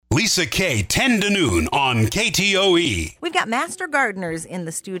Lisa K, 10 to noon on KTOE. We've got Master Gardeners in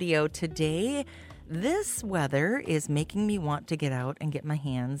the studio today. This weather is making me want to get out and get my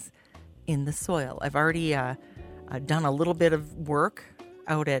hands in the soil. I've already done a little bit of work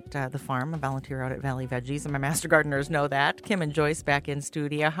out at the farm. I volunteer out at Valley Veggies, and my Master Gardeners know that. Kim and Joyce back in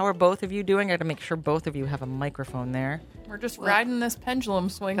studio. How are both of you doing? I got to make sure both of you have a microphone there. We're just riding this pendulum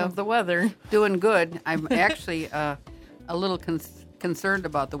swing of the weather. Doing good. I'm actually a little concerned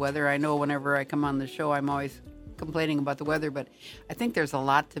about the weather. I know whenever I come on the show, I'm always complaining about the weather, but I think there's a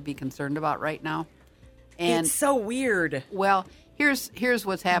lot to be concerned about right now. And it's so weird. Well, here's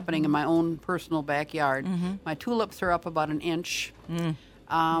what's happening in my own personal backyard. My tulips are up about an inch.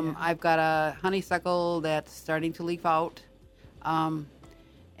 I've got a honeysuckle that's starting to leaf out.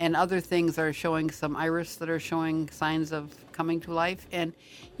 And other things are showing some iris that are showing signs of coming to life. And,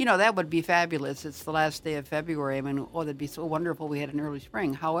 you know, that would be fabulous. It's the last day of February. I mean, that'd be so wonderful we had an early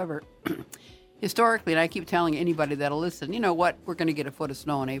spring. However, historically, and I keep telling anybody that'll listen, you know what? We're going to get a foot of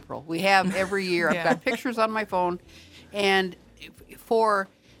snow in April. We have every year. I've got pictures on my phone. And for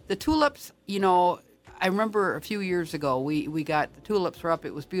the tulips, you know, I remember a few years ago, we got, the tulips were up,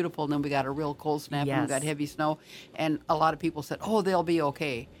 it was beautiful, and then we got a real cold snap, and we got heavy snow, and a lot of people said, oh, they'll be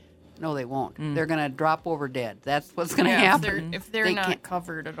okay. No, they won't. They're going to drop over dead. That's what's going to happen. If they're not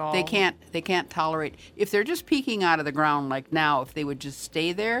covered at all. They can't tolerate. If they're just peeking out of the ground like now, if they would just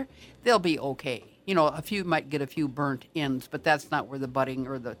stay there, they'll be okay. You know, a few might get a few burnt ends, but that's not where the budding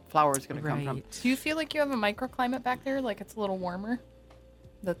or the flower is going to come from. Do you feel like you have a microclimate back there, like it's a little warmer?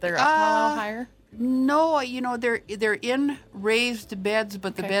 That they're up a little higher? No, you know, they're in raised beds,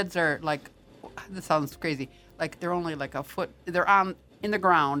 but the beds are like, this sounds crazy, like they're only like a foot, they're in the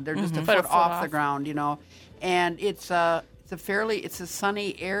ground, they're just a foot off the ground, you know, and it's a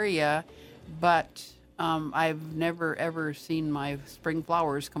sunny area, but I've never ever seen my spring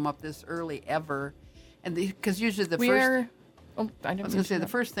flowers come up this early ever, and because usually the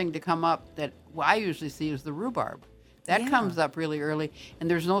first thing to come up that I usually see is the rhubarb. That comes up really early, and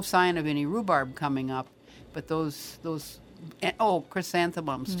there's no sign of any rhubarb coming up. But those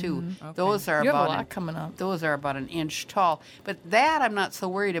chrysanthemums too. Okay. Those are have a lot coming up. Those are about an inch tall. But that I'm not so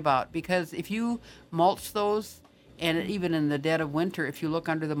worried about, because if you mulch those, and even in the dead of winter, if you look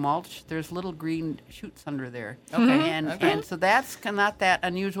under the mulch, there's little green shoots under there. Okay. And so that's not that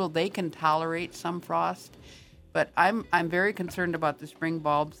unusual. They can tolerate some frost. But I'm very concerned about the spring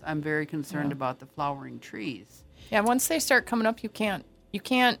bulbs. I'm very concerned about the flowering trees. Yeah, once they start coming up, you can't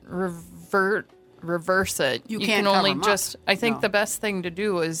reverse it. You can can't only cover 'em just. I think the best thing to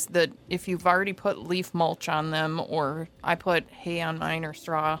do is that if you've already put leaf mulch on them, or I put hay on mine or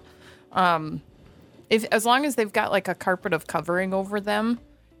straw, as long as they've got like a carpet of covering over them,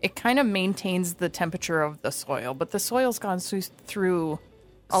 it kind of maintains the temperature of the soil. But the soil's gone through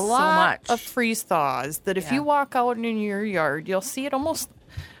a lot of freeze thaws that if you walk out in your yard, you'll see it almost.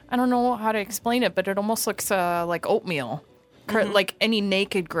 I don't know how to explain it, but it almost looks like oatmeal. Like any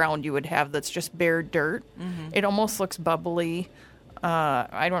naked ground you would have that's just bare dirt. It almost looks bubbly.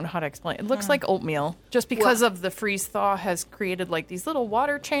 I don't know how to explain it. It looks like oatmeal just because of the freeze thaw has created like these little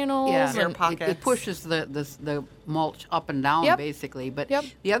water channels and pockets. It pushes the mulch up and down basically. But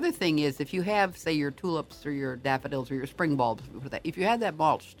the other thing is, if you have, say, your tulips or your daffodils or your spring bulbs, if you had that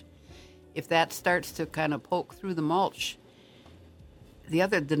mulched, if that starts to kind of poke through the mulch,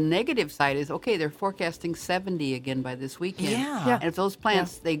 the negative side is, okay, they're forecasting 70 again by this weekend. Yeah. And if those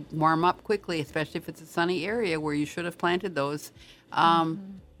plants, they warm up quickly, especially if it's a sunny area where you should have planted those,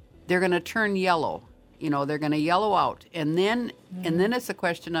 they're going to turn yellow. You know, they're going to yellow out. And then it's a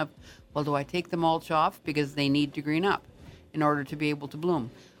question of, well, do I take the mulch off? Because they need to green up in order to be able to bloom.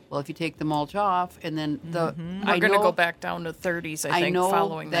 Well, if you take the mulch off and then we're going to go back down to 30s, I think,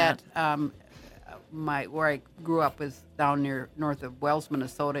 following that. Where I grew up was down near north of Wells,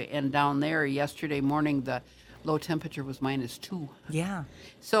 Minnesota, and down there yesterday morning the low temperature was -2. Yeah.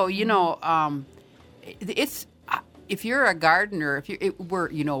 So you know, it's if you're a gardener,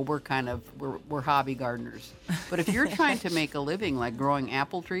 we're hobby gardeners, but if you're trying to make a living like growing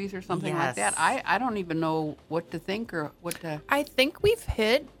apple trees or something like that, I don't even know what to think or what to. I think we've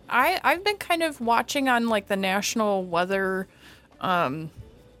hit. I've been kind of watching on like the national weather.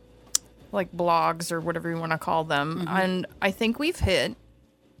 Like blogs or whatever you want to call them. And I think we've hit.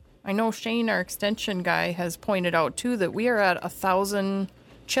 I know Shane, our extension guy, has pointed out too that we are at 1,000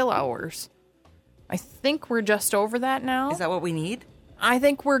 chill hours. I think we're just over that now. Is that what we need? I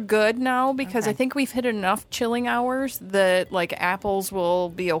think we're good now because I think we've hit enough chilling hours that like apples will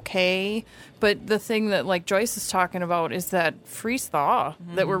be okay. But the thing that like Joyce is talking about is that freeze thaw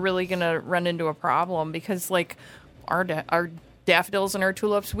that we're really going to run into a problem because like our daffodils and our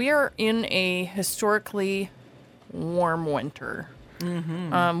tulips, we are in a historically warm winter.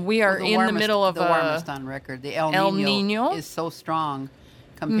 Mm-hmm. We are in the middle of the warmest on record. The El Nino is so strong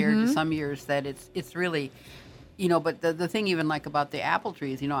compared to some years that it's really, but the thing even like about the apple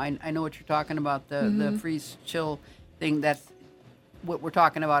trees, I know what you're talking about, the freeze chill thing. That's what we're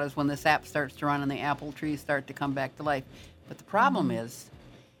talking about is when the sap starts to run and the apple trees start to come back to life. But the problem is,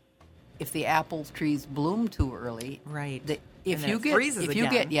 if the apple trees bloom too early, right? If you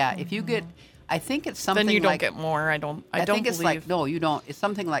get, I think it's something. Then you don't like, get more. I think it's like no, you don't. It's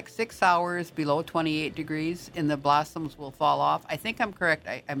something like 6 hours below 28 degrees, and the blossoms will fall off. I think I'm correct.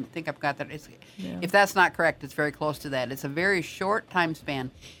 I think I've got that. If that's not correct, it's very close to that. It's a very short time span.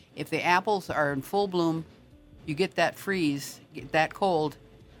 If the apples are in full bloom, you get that freeze, get that cold.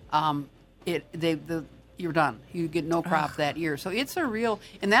 You're done. You get no crop that year. So it's a real,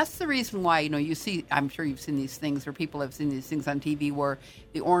 and that's the reason why, you see, I'm sure you've seen these things, or people have seen these things on TV where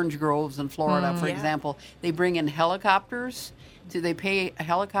the orange groves in Florida, for example, they bring in helicopters. They pay a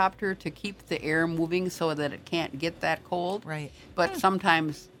helicopter to keep the air moving so that it can't get that cold. Right. But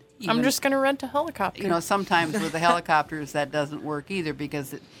sometimes... I'm just going to rent a helicopter. Sometimes with the helicopters that doesn't work either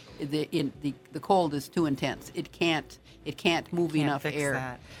because the cold is too intense. It can't move enough air.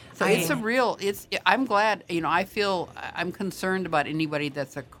 That. So I'm glad, I'm concerned about anybody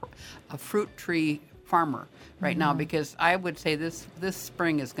that's a fruit tree farmer right now, because I would say this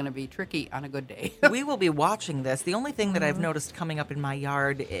spring is going to be tricky on a good day. We will be watching this. The only thing that I've noticed coming up in my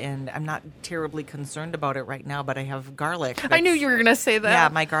yard, and I'm not terribly concerned about it right now, but I have garlic. I knew you were going to say that. Yeah,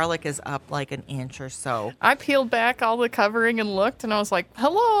 my garlic is up like an inch or so. I peeled back all the covering and looked, and I was like,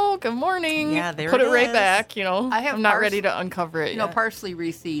 hello, good morning. Yeah, there Put it it right is. back, I'm not ready to uncover it yet. Parsley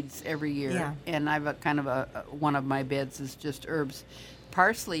reseeds every year, and I've a kind of one of my beds is just herbs.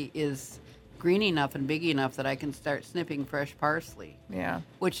 Parsley is green enough and big enough that I can start snipping fresh parsley. Yeah.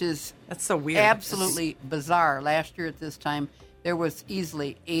 Which is that's so weird. Absolutely bizarre. Last year at this time, there was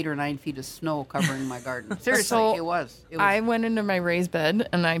easily 8 or 9 feet of snow covering my garden. Seriously, it was. I went into my raised bed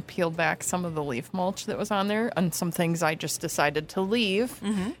and I peeled back some of the leaf mulch that was on there and some things I just decided to leave,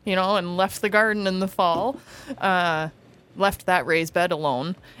 and left the garden in the fall. Left that raised bed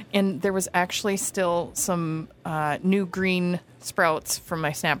alone. And there was actually still some new green sprouts from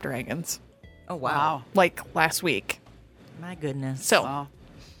my snapdragons. Oh, wow. Like last week. My goodness. So, wow.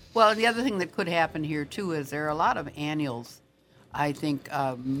 Well, the other thing that could happen here, too, is there are a lot of annuals. I think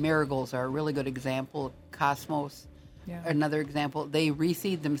marigolds are a really good example. Cosmos, another example. They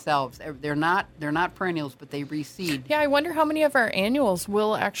reseed themselves. They're not perennials, but they reseed. Yeah, I wonder how many of our annuals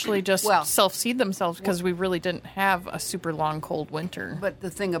will actually just self-seed themselves because we really didn't have a super long, cold winter. But the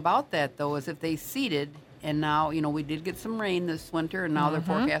thing about that, though, is if they seeded... And now, we did get some rain this winter, and now they're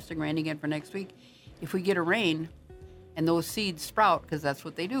forecasting rain again for next week. If we get a rain and those seeds sprout, because that's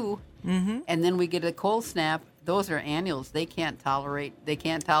what they do, and then we get a cold snap, those are annuals. They can't tolerate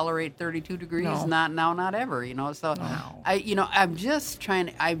 32 degrees. No. Not now, not ever. So I'm just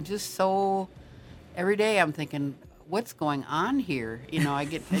so every day I'm thinking, what's going on here? I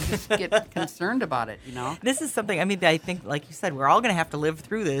just get concerned about it. This is something. I think, like you said, we're all going to have to live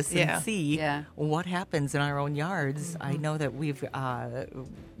through this and see what happens in our own yards. I know that we've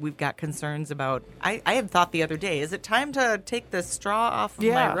got concerns about. I had thought the other day, is it time to take the straw off of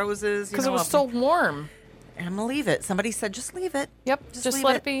my roses? Because it was so warm. And I'm gonna leave it. Somebody said, just leave it. Yep, just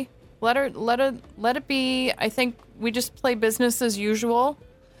let it be. Let it be. I think we just play business as usual.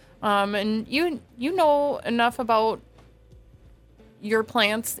 And you know enough about your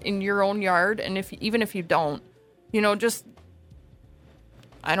plants in your own yard, and even if you don't, just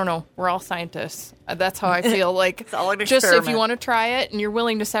I don't know. We're all scientists. That's how I feel. Like, it's all an just experiment. If you want to try it and you're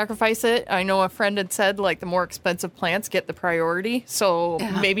willing to sacrifice it. I know a friend had said, like, the more expensive plants get the priority. So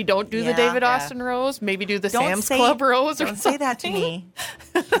maybe don't do the David Austin rose. Maybe do the Sam's Club rose. Don't say that to me.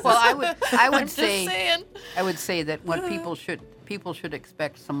 Well, I would say. I would say that what people should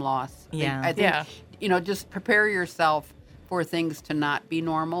expect some loss. Yeah. I think, just prepare yourself for things to not be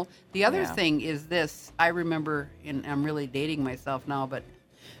normal. The other thing is this. I remember, and I'm really dating myself now, but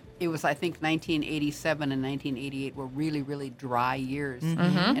it was, I think, 1987 and 1988 were really, really dry years.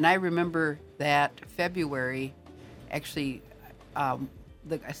 Mm-hmm. And I remember that February, actually, I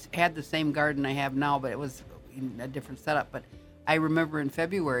had the same garden I have now, but it was in a different setup. But I remember in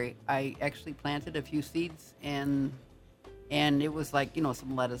February, I actually planted a few seeds, and it was like,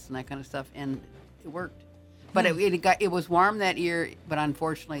 some lettuce and that kind of stuff, and it worked. But it was warm that year, but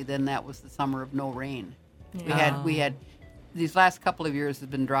unfortunately, then that was the summer of no rain. Yeah. We had these last couple of years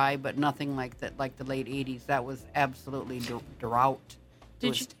have been dry, but nothing like that, like the late 80s. That was absolutely drought It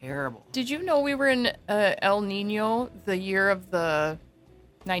was terrible. Did you know we were in El Nino the year of the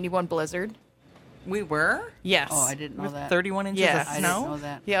 91 blizzard? We were? Yes. Oh, I didn't know With that. 31 inches Yes. of I snow? didn't know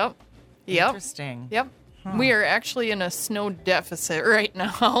that. Yep. Interesting. Yep. We are actually in a snow deficit right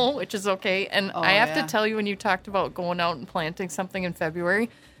now, which is okay. And I have to tell you, when you talked about going out and planting something in February,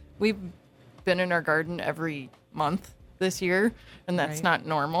 we've been in our garden every month this year, and that's not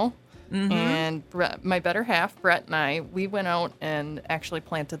normal. Mm-hmm. And Brett, my better half, Brett and I, we went out and actually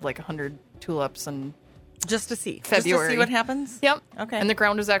planted like 100 tulips in just to see. February. Just to see what happens? Yep. Okay. And the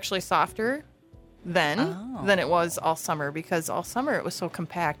ground was actually softer than it was all summer, because all summer it was so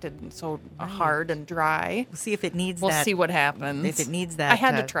compacted and so hard and dry. We'll see if it needs We'll that. see what happens. If it needs that. I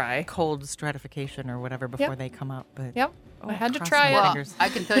had to try. Cold stratification or whatever before they come up. But I had to cross try my it. Well, fingers. I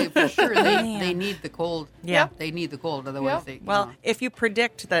can tell you for sure they need the cold. Yeah. They need the cold, otherwise they. Well, if you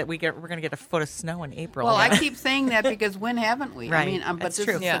predict that we're going to get a foot of snow in April. Well, I keep saying that because when haven't we? Right. I mean, but That's this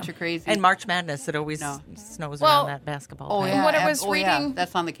true. is such a crazy. And March Madness, it always snows around that basketball. Oh time. yeah, what I was reading-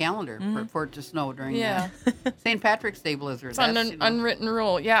 that's on the calendar for it to snow during St. Patrick's Day blizzard. It's on an unwritten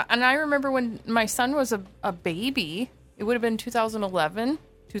rule. Yeah. And I remember when my son was a baby, it would have been 2011,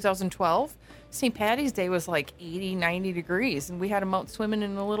 2012. St. Patty's Day was like 80, 90 degrees, and we had him out swimming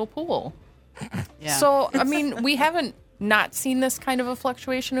in a little pool. Yeah. So, I mean, we haven't not seen this kind of a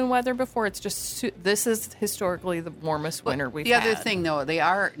fluctuation in weather before. It's just, this is historically the warmest winter we've had. The other thing, though, they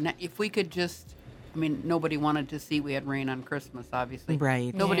are, if we could just, I mean, nobody wanted to see, we had rain on Christmas, obviously.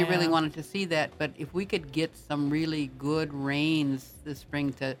 Right. Nobody really Yeah. wanted to see that, but if we could get some really good rains this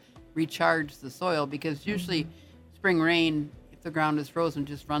spring to recharge the soil, because usually spring rain, if the ground is frozen,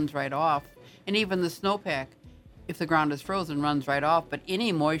 just runs right off. And even the snowpack, if the ground is frozen, runs right off. But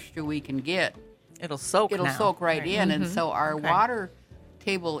any moisture we can get, It'll soak it'll now. soak right in. And so our Okay. water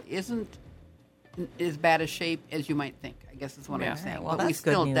table isn't as bad a shape as you might think, I guess is what I'm saying. well, but we that's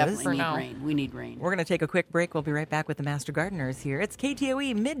good still news. definitely For need now. rain. We need rain. We're going to take a quick break. We'll be right back with the Master Gardeners here. It's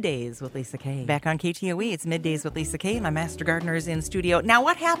KTOE Middays with Lisa Kay. Back on KTOE, it's Middays with Lisa Kay. My Master Gardeners in studio. Now,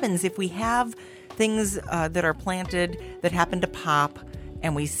 what happens if we have things that are planted that happen to pop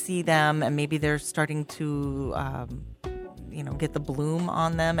and we see them and maybe they're starting to, get the bloom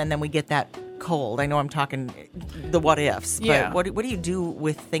on them, and then we get that cold? I know I'm talking the what ifs, but what do you do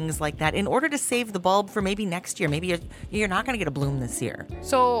with things like that in order to save the bulb for maybe next year? Maybe you're not going to get a bloom this year.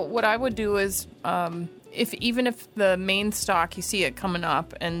 So what I would do is, if the main stalk, you see it coming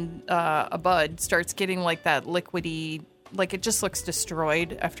up and a bud starts getting like that liquidy, like it just looks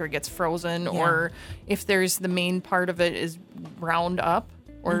destroyed after it gets frozen, or if there's the main part of it is browned up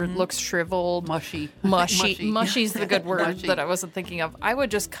or looks shriveled. Mushy. Mushy's the good word Mushy. that I wasn't thinking of. I would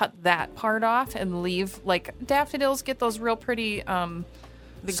just cut that part off and leave, like daffodils get those real pretty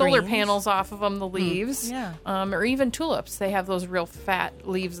solar greens? panels off of them, the leaves. Yeah. Or even tulips. They have those real fat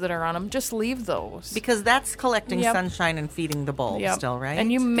leaves that are on them. Just leave those. Because that's collecting Yep. sunshine and feeding the bulb Yep. still, right?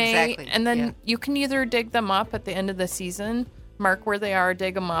 And you may, Exactly, and then yeah. you can either dig them up at the end of the season, mark where they are,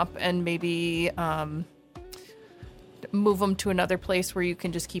 dig them up, and maybe move them to another place where you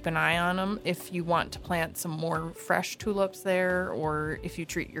can just keep an eye on them if you want to plant some more fresh tulips there, or if you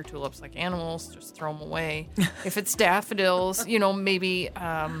treat your tulips like animals, just throw them away. If it's daffodils, maybe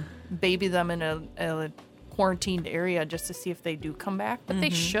baby them in a quarantined area just to see if they do come back, but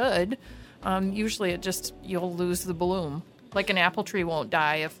they should. Usually you'll lose the bloom. Like an apple tree won't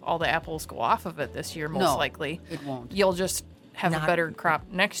die if all the apples go off of it this year, most likely. It won't. You'll just have Not- a better crop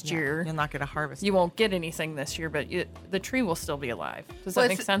next year. You'll not get a harvest. You won't get anything this year, but the tree will still be alive. Does that Well,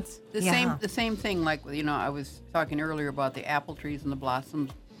 make it's sense? The same thing. Like I was talking earlier about the apple trees and the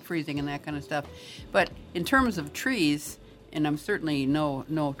blossoms freezing and that kind of stuff. But in terms of trees, and I'm certainly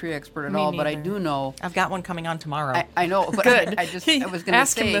no tree expert at Me all, but I neither. do know. I've got one coming on tomorrow. I know, but Good. I was going to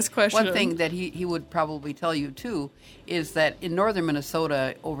Ask him say this question. one thing that he would probably tell you too is that in northern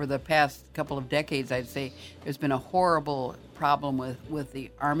Minnesota over the past couple of decades, I'd say there's been a horrible problem with the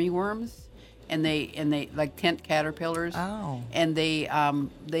army worms, and they like tent caterpillars. Oh. And they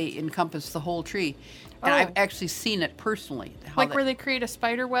encompass the whole tree. And Oh. I've actually seen it personally. how Like where they create a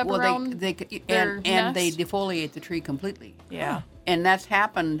spider web well, around they their and they nest? defoliate the tree completely. Yeah. And that's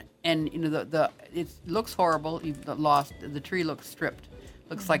happened, and it looks horrible. You've lost the tree. Looks stripped.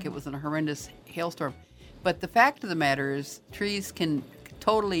 Looks like it was in a horrendous hailstorm. But the fact of the matter is, trees can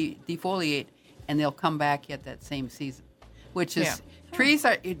totally defoliate, and they'll come back yet that same season. Which is trees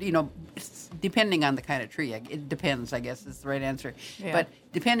are it's depending on the kind of tree. It depends, I guess, is the right answer. Yeah. But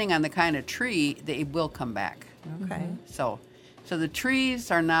depending on the kind of tree, they will come back. Okay. So the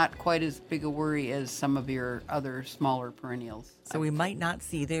trees are not quite as big a worry as some of your other smaller perennials. So we might not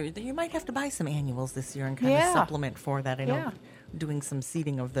see there. You might have to buy some annuals this year and kind of Yeah. supplement for that. I know Yeah. doing some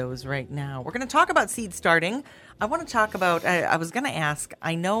seeding of those right now. We're going to talk about seed starting. I want to talk about, I was going to ask,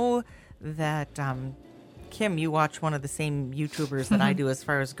 I know that Kim, you watch one of the same YouTubers that I do as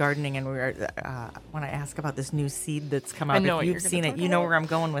far as gardening, and when I ask about this new seed that's come out, if you've seen it, you know where I'm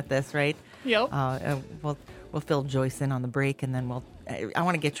going with this, right? Yep. We'll fill Joyce in on the break, and then I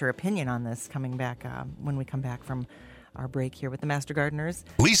want to get your opinion on this coming back when we come back from our break here with the Master Gardeners.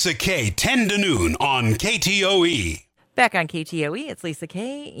 Lisa K, 10 to noon on KTOE. Back on KTOE, it's Lisa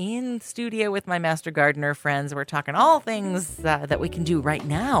K in studio with my Master Gardener friends. We're talking all things that we can do right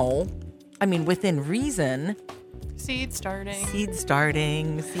now. I mean, within reason. Seed starting. Seeds.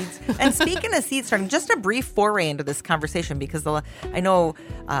 And speaking of seed starting, just a brief foray into this conversation, because I know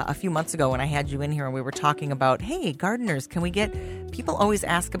a few months ago when I had you in here and we were talking about, hey, gardeners, can we get, people always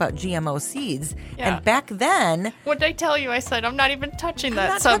ask about GMO seeds. Yeah. And back then. What did I tell you? I said, I'm not even touching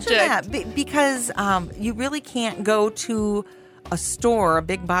that subject. Because you really can't go to a store, a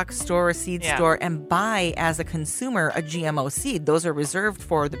big box store, a seed store, and buy as a consumer a GMO seed. Those are reserved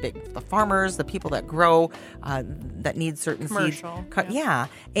for the farmers, the people that grow, that need certain commercial seeds. Yeah.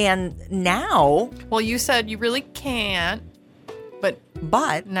 And now, well, you said you really can't, but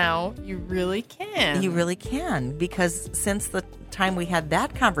now you really can. You really can, because since the time we had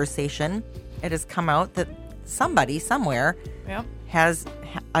that conversation, it has come out that somebody somewhere has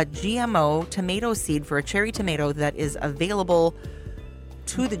a GMO tomato seed for a cherry tomato that is available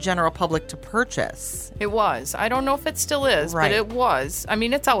to the general public to purchase. It was. I don't know if it still is, right. But it was. I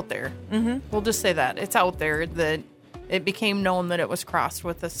mean, it's out there. Mm-hmm. We'll just say that. It's out there, that it became known that it was crossed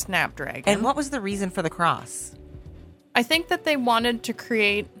with a snapdragon. And what was the reason for the cross? I think that they wanted to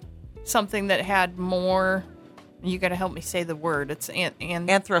create something that had more, you got to help me say the word. It's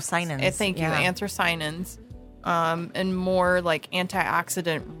anthocyanins. Thank you, anthocyanins. And more like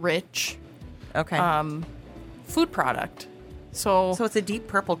antioxidant rich food product. So it's a deep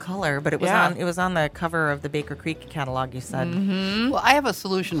purple color, but it was on the cover of the Baker Creek catalog, you said. Mm-hmm. Well, I have a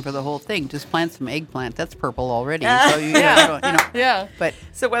solution for the whole thing. Just plant some eggplant. That's purple already. So you know. Yeah. But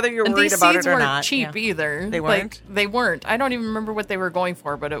so whether you're worried about it or not. These seeds weren't cheap either. They weren't? They weren't. I don't even remember what they were going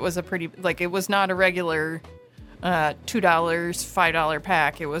for, but it was it was not a regular $2, $5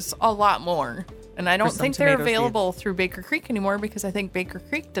 pack. It was a lot more. And I don't think they're available through Baker Creek anymore, because I think Baker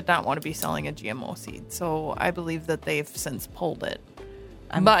Creek did not want to be selling a GMO seed. So I believe that they've since pulled it.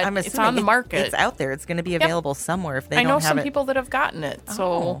 But it's on the market. It's out there. It's going to be available somewhere if they don't have it. I know some people that have gotten it.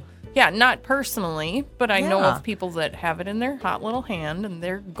 So, not personally, but I know of people that have it in their hot little hand, and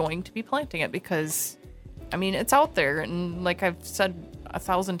they're going to be planting it because, I mean, it's out there. And like I've said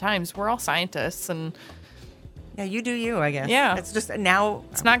 1,000 times, we're all scientists, and yeah, you do you, I guess. Yeah. It's just now.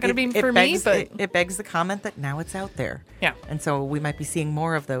 It's not going to be for me, but it begs the comment that now it's out there. Yeah. And so we might be seeing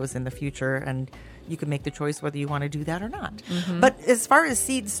more of those in the future, and you can make the choice whether you want to do that or not. Mm-hmm. But as far as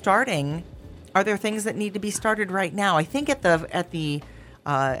seeds starting, are there things that need to be started right now? I think at the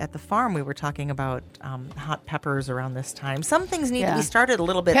farm we were talking about hot peppers around this time. Some things need to be started a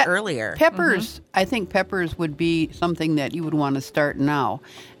little bit earlier. Peppers, I think peppers would be something that you would want to start now.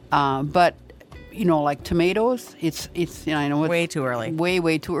 But like tomatoes, it's I know it's way too early.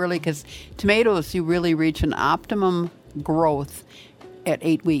 Way too early, because tomatoes, you really reach an optimum growth at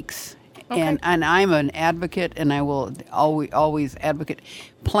 8 weeks. Okay. And I'm an advocate, and I will always advocate,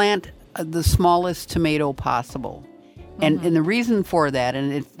 plant the smallest tomato possible. And the reason for that,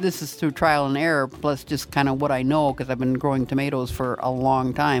 and this is through trial and error, plus just kind of what I know, because I've been growing tomatoes for a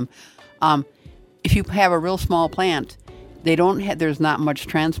long time. If you have a real small plant, there's not much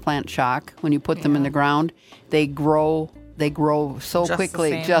transplant shock when you put them in the ground. They grow so just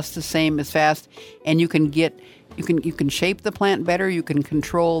quickly, just the same as fast, and you can shape the plant better. You can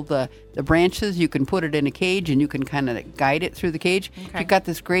control the branches. You can put it in a cage, and you can kind of guide it through the cage. Okay. If you've got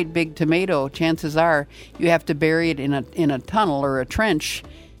this great big tomato, chances are you have to bury it in a tunnel or a trench,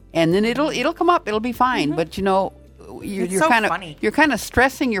 and then it'll come up. It'll be fine. But you're kind of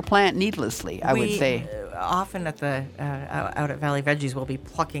stressing your plant needlessly, I would say. Often out at Valley Veggies, we'll be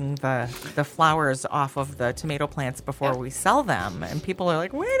plucking the flowers off of the tomato plants before we sell them, and people are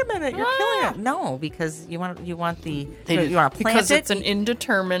like, "Wait a minute, you're killing it!" No, because you want to plant because it. It's an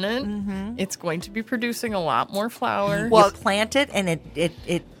indeterminate. Mm-hmm. It's going to be producing a lot more flower. Well, you plant it, and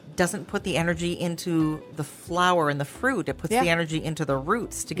it doesn't put the energy into the flower and the fruit. It puts the energy into the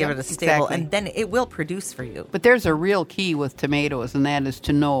roots to give it a stable, and then it will produce for you. But there's a real key with tomatoes, and that is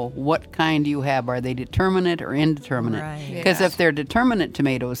to know what kind you have. Are they determinate or indeterminate? Because if they're determinate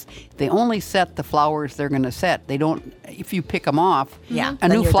tomatoes, they only set the flowers they're going to set. They don't. If you pick them off, a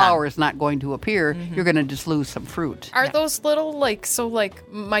new flower is not going to appear. You're going to just lose some fruit. Are those little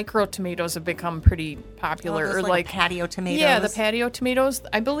micro tomatoes have become pretty popular, or like patio tomatoes? Yeah, the patio tomatoes.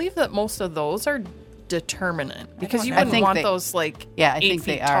 I believe that most of those are determinate because you wouldn't want those 8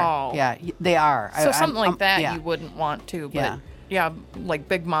 feet tall. Yeah, they are. So something like that you wouldn't want to. But like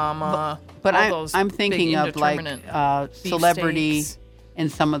Big Mama. But I'm thinking of Celebrity. And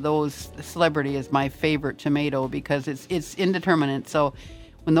some of those, Celebrity is my favorite tomato because it's indeterminate. So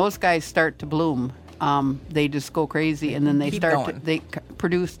when those guys start to bloom, they just go crazy, and then they they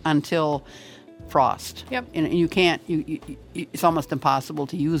produce until frost. Yep. And you can't. It's almost impossible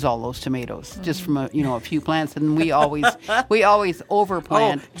to use all those tomatoes just from a few plants. And we always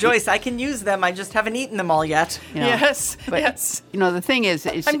overplant. Oh, Joyce, I can use them. I just haven't eaten them all yet. Yes. But, yes. The thing is,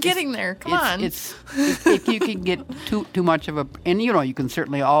 I'm getting there. Come on. If you can get too much of and you can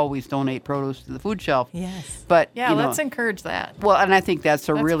certainly always donate produce to the food shelf. Yes. But let's encourage that. Well, and I think that's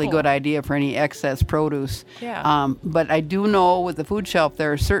really cool. good idea for any excess produce. Yeah. But I do know with the food shelf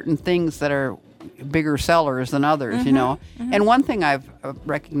there are certain things that are bigger sellers than others, And one thing I've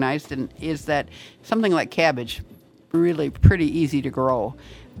recognized is that something like cabbage, really pretty easy to grow.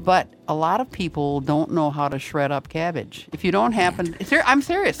 But a lot of people don't know how to shred up cabbage. If you don't happen... I'm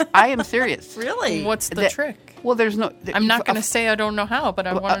serious. I am serious. Really? What's the trick? Well, there's no... I'm not going to say I don't know how, but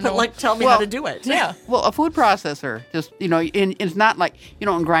I want to know... tell me how to do it. Yeah. Well, a food processor, just, it's not like you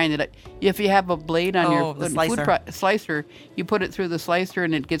don't grind it. If you have a blade on your slicer, you put it through the slicer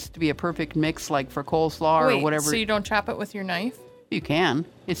and it gets to be a perfect mix, like for coleslaw or whatever. So you don't chop it with your knife? You can.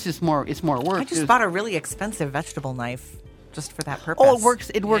 It's just more work. I just bought a really expensive vegetable knife just for that purpose. Oh,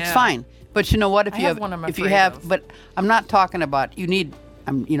 it works fine. But you know what? But I'm not talking about, you need,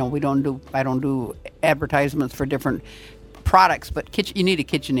 I don't do advertisements for different products, but you need a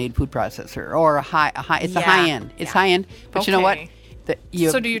KitchenAid food processor or a high end. It's high end. But you know what?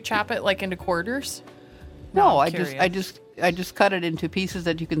 So do you chop it into quarters? No, I just cut it into pieces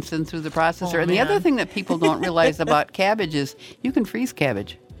that you can send through the processor. And the other thing that people don't realize about cabbage is you can freeze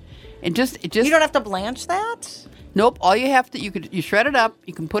cabbage. And just you don't have to blanch that? Nope. All you have to you shred it up.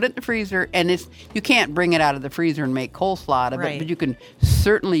 You can put it in the freezer, and you can't bring it out of the freezer and make coleslaw out of it. But you can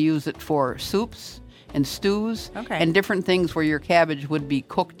certainly use it for soups and stews and different things where your cabbage would be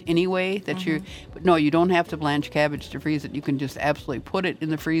cooked anyway. But no, you don't have to blanch cabbage to freeze it. You can just absolutely put it in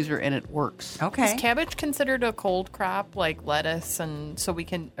the freezer, and it works. Okay. Is cabbage considered a cold crop like lettuce,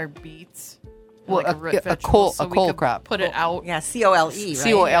 or beets? Well, a cold crop. Put it out. Yeah, COLE, right?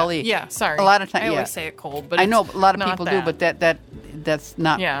 COLE. Yeah, sorry. A lot of times, I always say it cold, but I know a lot of people that. do, but that's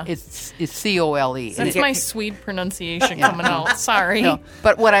not. Yeah. It's COLE. That's my Swede pronunciation coming out. Sorry. No,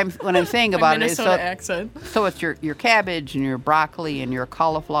 but what I'm saying about it is accent. So it's your cabbage and your broccoli and your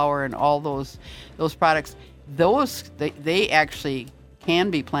cauliflower and all those products. They actually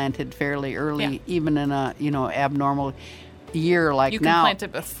can be planted fairly early, even in a abnormal year like now. You can plant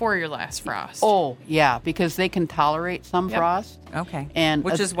it before your last frost. Oh, yeah, because they can tolerate some frost. Okay. And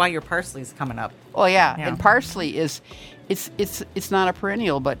which is why your parsley's coming up. Oh, yeah. And parsley it's not a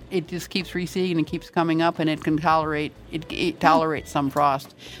perennial, but it just keeps reseeding and keeps coming up, and it can tolerate some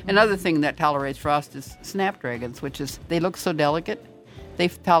frost. Another thing that tolerates frost is snapdragons, which is they look so delicate. They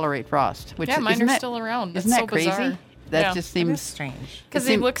tolerate frost. Mine are still around. Isn't that crazy? Bizarre. That just seems strange. Because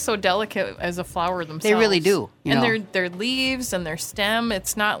they look so delicate as a flower themselves. They really do. And their leaves and their stem,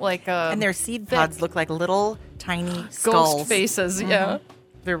 it's not like a... And their seed pods look like little tiny skulls. Ghost faces, yeah.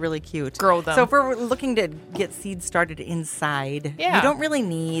 They're really cute. Grow them. So if we're looking to get seeds started inside, you don't really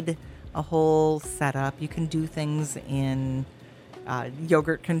need a whole setup. You can do things in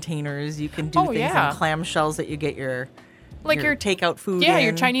yogurt containers. You can do things in clamshells that you get your takeout food in. Yeah,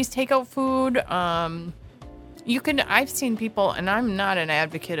 your Chinese takeout food. I've seen people, and I'm not an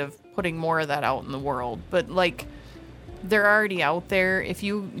advocate of putting more of that out in the world, but they're already out there. If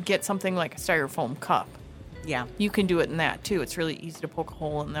you get something like a styrofoam cup, you can do it in that too. It's really easy to poke a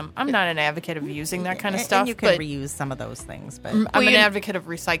hole in them. I'm not an advocate of using that kind of stuff. And you can reuse some of those things, but I'm an advocate of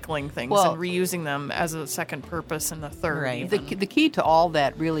recycling things and reusing them as a second purpose and a third. Right. The key to all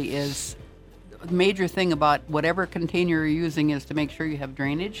that really is. Major thing about whatever container you're using is to make sure you have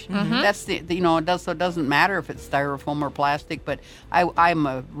drainage. That's it doesn't matter if it's styrofoam or plastic, but I'm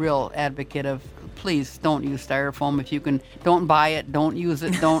a real advocate of please don't use styrofoam. If you can, don't buy it, don't use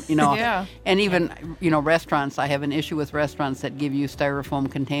it, don't, Yeah. And even, restaurants, I have an issue with restaurants that give you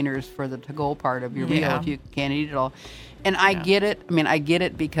styrofoam containers for the to-go part of your meal if you can't eat it all. And I get it. I mean, I get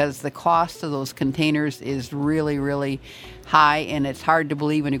it because the cost of those containers is really, really high, and it's hard to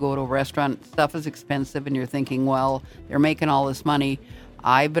believe when you go to a restaurant, stuff is expensive, and you're thinking, well, they're making all this money.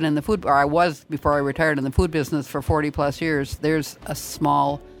 I've been in the food, or I was before I retired in the food business for 40 plus years. There's a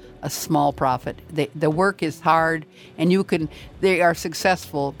small profit. The work is hard, and they are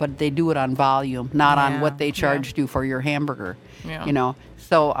successful, but they do it on volume, not on what they charged you for your hamburger. Yeah.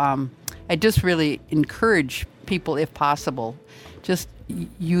 So I just really encourage people, if possible, just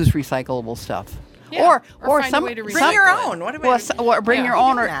use recyclable stuff. Yeah, or find some a way to Bring recycle your it. own. What or bring your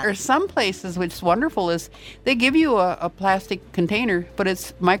own, that. or some places, which is wonderful, is they give you a plastic container, but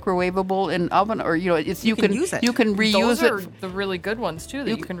it's microwavable in oven, or it's you can use it. You can reuse Those are it. the really good ones too that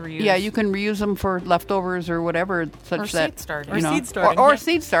you can reuse. Yeah, you can reuse them for leftovers or whatever, such Or that seed starting. Or seed starting, or yeah.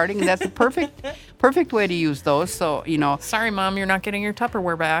 seed starting. That's a perfect way to use those. So Sorry, Mom, you're not getting your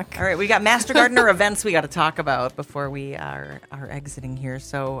Tupperware back. All right, we got Master Gardener events we got to talk about before we are exiting here.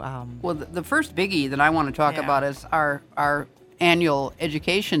 So, Well, the first biggie that I want to talk about is our annual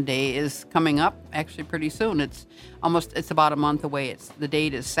education day is coming up actually pretty soon. It's about a month away. The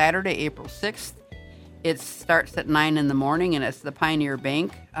date is Saturday, April 6th. It starts at 9 in the morning, and it's the Pioneer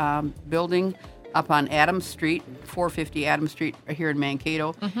Bank building up on Adams Street, 450 Adams Street here in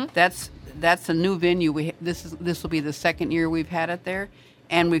Mankato. Mm-hmm. That's a new venue. This will be the second year we've had it there,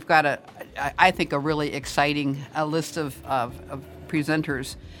 and we've got I think a really exciting list of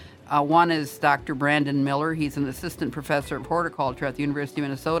presenters. One is Dr. Brandon Miller. He's an assistant professor of horticulture at the University of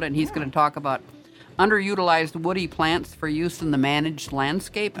Minnesota, and he's going to talk about underutilized woody plants for use in the managed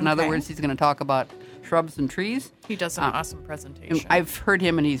landscape. In other words, he's going to talk about shrubs and trees. He does an awesome presentation. I've heard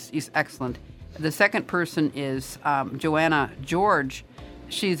him, and he's excellent. The second person is Joanna George.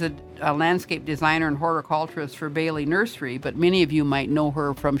 She's a landscape designer and horticulturist for Bailey Nursery, but many of you might know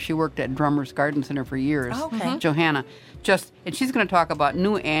her from, she worked at Drummer's Garden Center for years. Okay. Mm-hmm. Johanna. And she's going to talk about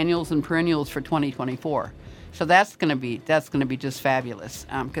new annuals and perennials for 2024. So that's going to be just fabulous.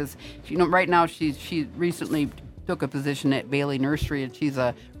 Because right now she recently took a position at Bailey Nursery, and she's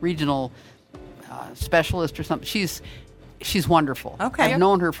a regional specialist or something. She's wonderful. Okay. I've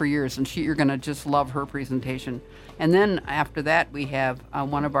known her for years, and you're going to just love her presentation. And then after that, we have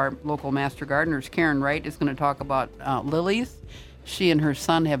one of our local master gardeners, Karen Wright, is going to talk about lilies. She and her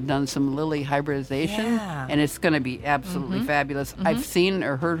son have done some lily hybridization, and it's going to be absolutely fabulous. I've seen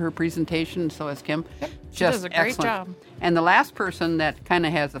or heard her presentation, so has Kim. Yep. She Just does a great excellent. job. And the last person that kind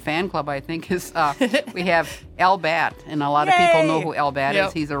of has a fan club, I think, is we have Al Batt, and a lot of people know who Al Batt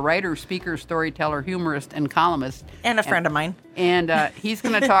is. He's a writer, speaker, storyteller, humorist, and columnist. and a friend of mine. And he's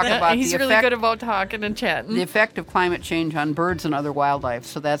going to talk about He's really good about talking and chatting. the effect of climate change on birds and other wildlife.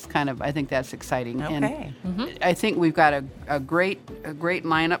 So that's I think that's exciting. Okay. And I think we've got a great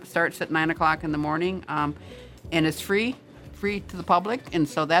lineup. Starts at 9 o'clock in the morning, and it's free to the public. And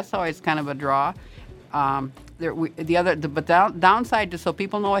so that's always kind of a draw. Downside, just so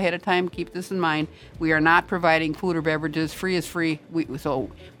people know ahead of time, keep this in mind, we are not providing food or beverages. Free is free.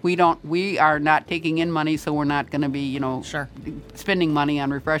 We are not taking in money, so we're not going to be, spending money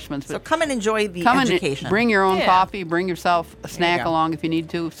on refreshments. So come and enjoy the Come education. bring your own Yeah. coffee, bring yourself a snack go. along if you need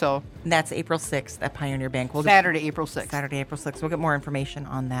to. So And that's April 6th at Pioneer Bank. Saturday, April 6th. Saturday, April 6th. We'll get more information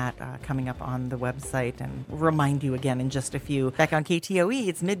on that coming up on the website, and we'll remind you again in just a few. Back on KTOE,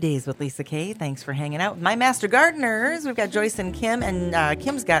 it's Middays with Lisa Kay. Thanks for hanging out with my Master Gardeners. We've got Joyce and Kim, and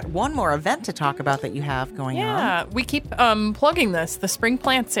Kim's got one more event to talk about that you have going on. Yeah, we keep plugging the spring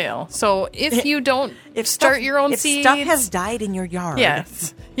plant sale. So if you don't start your own seeds, stuff has died in your yard.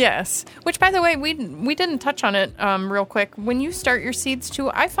 Yes. Which, by the way, we didn't touch on it real quick. When you start your seeds too,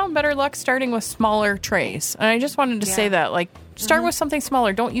 I found better luck starting with smaller trays, and I just wanted to say that, start with something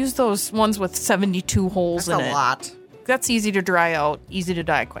smaller. Don't use those ones with 72 holes That's in a it. lot. That's easy to dry out, easy to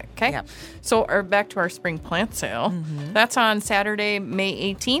die quick. Okay. Yep. So, back to our spring plant sale. That's on Saturday,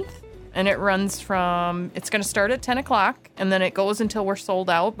 May 18th. And it runs it's going to start at 10 o'clock, and then it goes until we're sold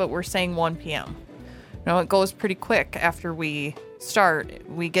out, but we're saying 1 p.m. Now, it goes pretty quick after we start.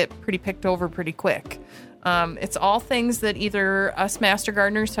 We get pretty picked over pretty quick. It's all things that either us master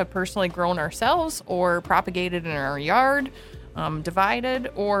gardeners have personally grown ourselves or propagated in our yard,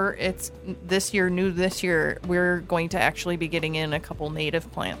 divided, or it's this year, we're going to actually be getting in a couple native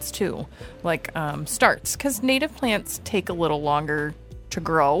plants too, like starts, because native plants take a little longer to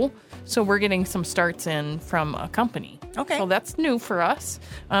grow. So we're getting some starts in from a company. Okay. So that's new for us.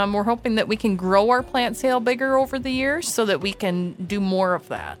 We're hoping that we can grow our plant sale bigger over the years so that we can do more of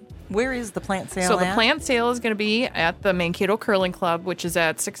that. Where is the plant sale So the at? plant sale is going to be at the Mankato Curling Club, which is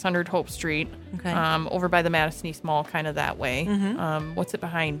at 600 Hope Street, Okay. over by the Madison East Mall, kind of that way. What's it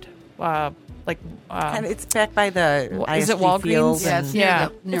behind? And it's back by the is it ISG Walgreens? field Yeah, and- it's near Yeah,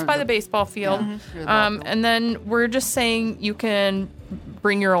 near it's by the baseball field. near the ball field. And then we're just saying you can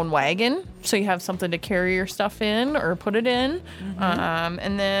bring your own wagon, so you have something to carry your stuff in or put it in.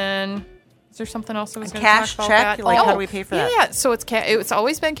 And then is there something else I was going to cash talk about? check? That? Like, how do we pay for that? Yeah, so it's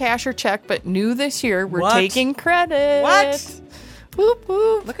always been cash or check, but new this year we're What? taking credit. What? Whoop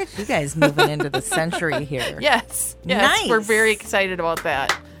whoop. Look at you guys moving into the century here. Yes. Nice. We're very excited about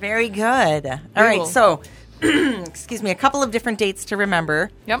that. Very good. All right, will. so, excuse me, a couple of different dates to remember.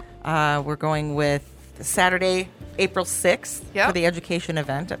 Yep. We're going with Saturday, April 6th Yep. for the education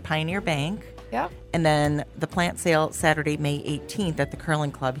event at Pioneer Bank. Yep. And then the plant sale Saturday, May 18th at the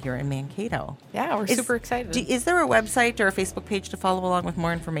Curling Club here in Mankato. Yeah, we're super excited. Is there a website or a Facebook page to follow along with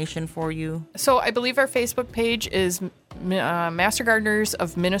more information for you? So I believe our Facebook page is Master Gardeners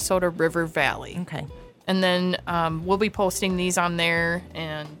of Minnesota River Valley. Okay. And then we'll be posting these on there,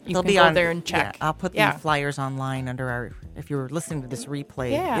 and you They'll can be go on there and check. Yeah, I'll put the flyers online under our, if you're listening to this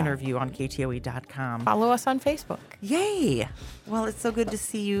replay Yeah. interview on KTOE.com. Follow us on Facebook. Yay! Well, it's so good to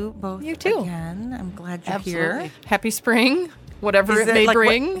see you both. You too. Again, I'm glad you're Absolutely. here. Happy spring, whatever Is it it may like what-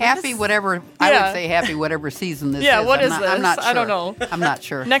 bring. Happy whatever, I Yeah. would say happy whatever season this Yeah, is. what I'm is not, this? I'm not sure. I don't know. I'm not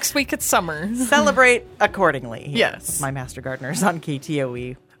sure. Next week it's summer. Celebrate accordingly. here Yes. with my Master Gardeners on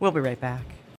KTOE. We'll be right back.